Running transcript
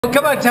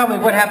Come on, tell me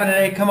what happened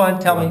today. Come on,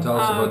 tell me. Tell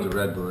us about the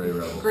Red Beret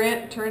Rebel.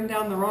 Grant turned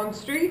down the wrong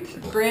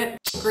street.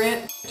 Grant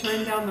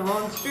turned down the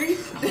wrong street.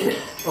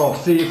 Oh,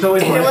 see, it's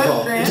always my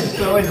fault. It's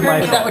always my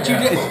fault. Is that what you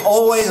did? It's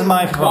always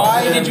my fault.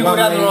 Why did you go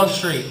down the wrong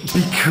street?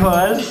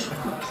 Because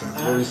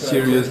Very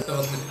serious.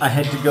 I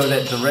had to go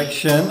that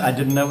direction. I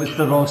didn't know it was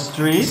the wrong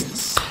street.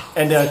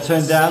 And I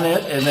turned down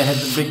it, and they had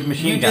the big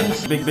machine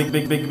guns. Big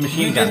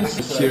machine guns.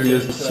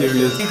 Serious. See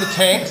the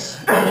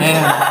tanks?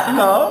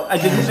 No, I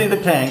didn't see the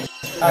tank.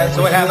 Alright,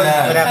 so what happened?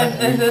 What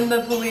happened? And then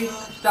the police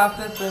stopped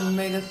us and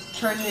made us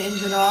turn the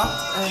engine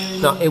off.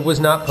 And No, it was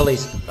not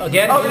police.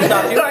 Again? oh, Who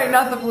stopped you? sorry,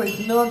 not the police.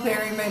 The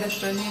military made us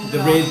turn the engine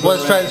off.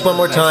 Let's try this one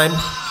more time.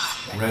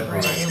 Red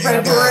Beret.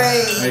 Red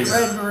beret.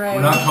 Red beret.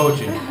 We're not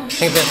coaching. I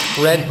think that's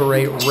Red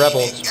Beret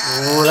Rebels.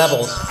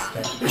 Rebels.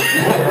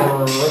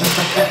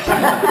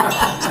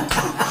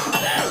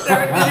 They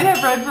did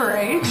have red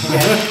berets.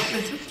 Yes,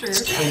 this is true.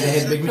 And they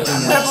had big machine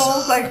guns.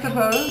 Rebels, I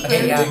suppose.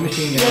 Okay, yeah. Big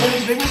machine Yeah, guns. there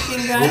was a big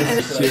machine gun,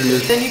 and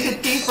Serious. then you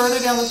could see further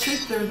down the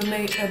street there was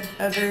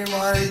a very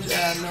large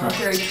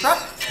military truck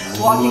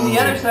walking the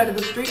other side of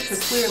the street. So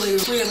clearly,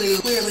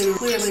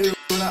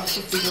 we're not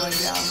supposed to be going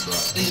down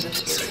into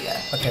this area.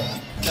 Okay.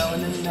 So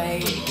and then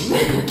they,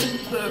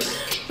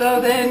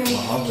 so then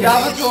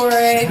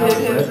Salvatore did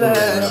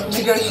his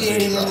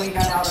negotiating, and we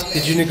got out of it.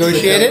 Did you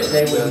negotiate it?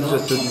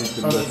 Just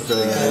admitted that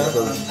it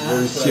was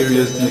very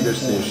serious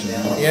negotiation.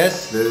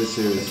 Yes? Very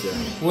serious,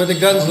 yeah. Were the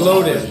guns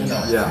loaded?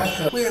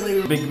 Yeah.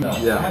 Clearly, Big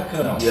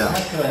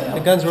Yeah.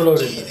 The guns were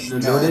loaded.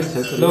 Loaded?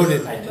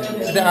 Loaded.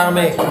 To the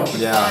army.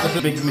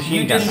 Yeah. big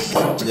machine guns.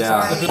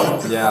 Yeah.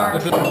 Yeah.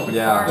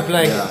 Yeah. The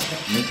flag. Yeah.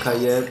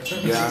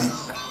 Mitraillette,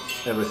 guns,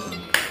 everything.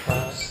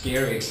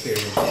 Scary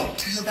experience.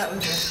 that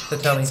was it. So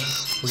tell me,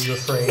 were you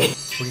afraid?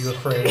 Were you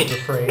afraid?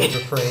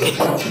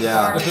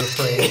 Yeah.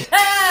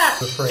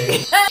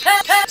 Afraid?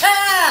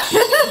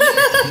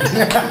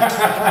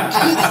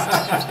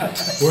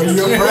 Were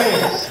you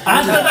afraid?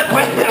 Answer the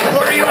question!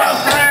 Were you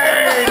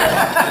afraid?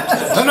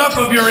 Enough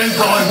of your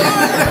influence!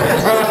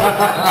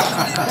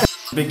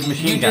 Big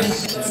machine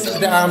guns. To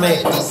the army.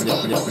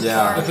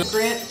 Yeah.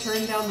 Grant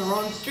turned down the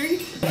wrong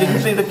street. Didn't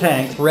see the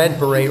tank. Red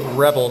Beret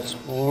Rebels.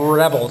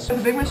 Rebels. The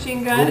big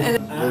machine gun,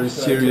 and Very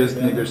serious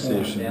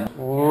negotiation.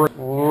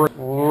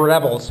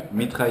 Rebels.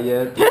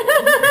 Mitraillette.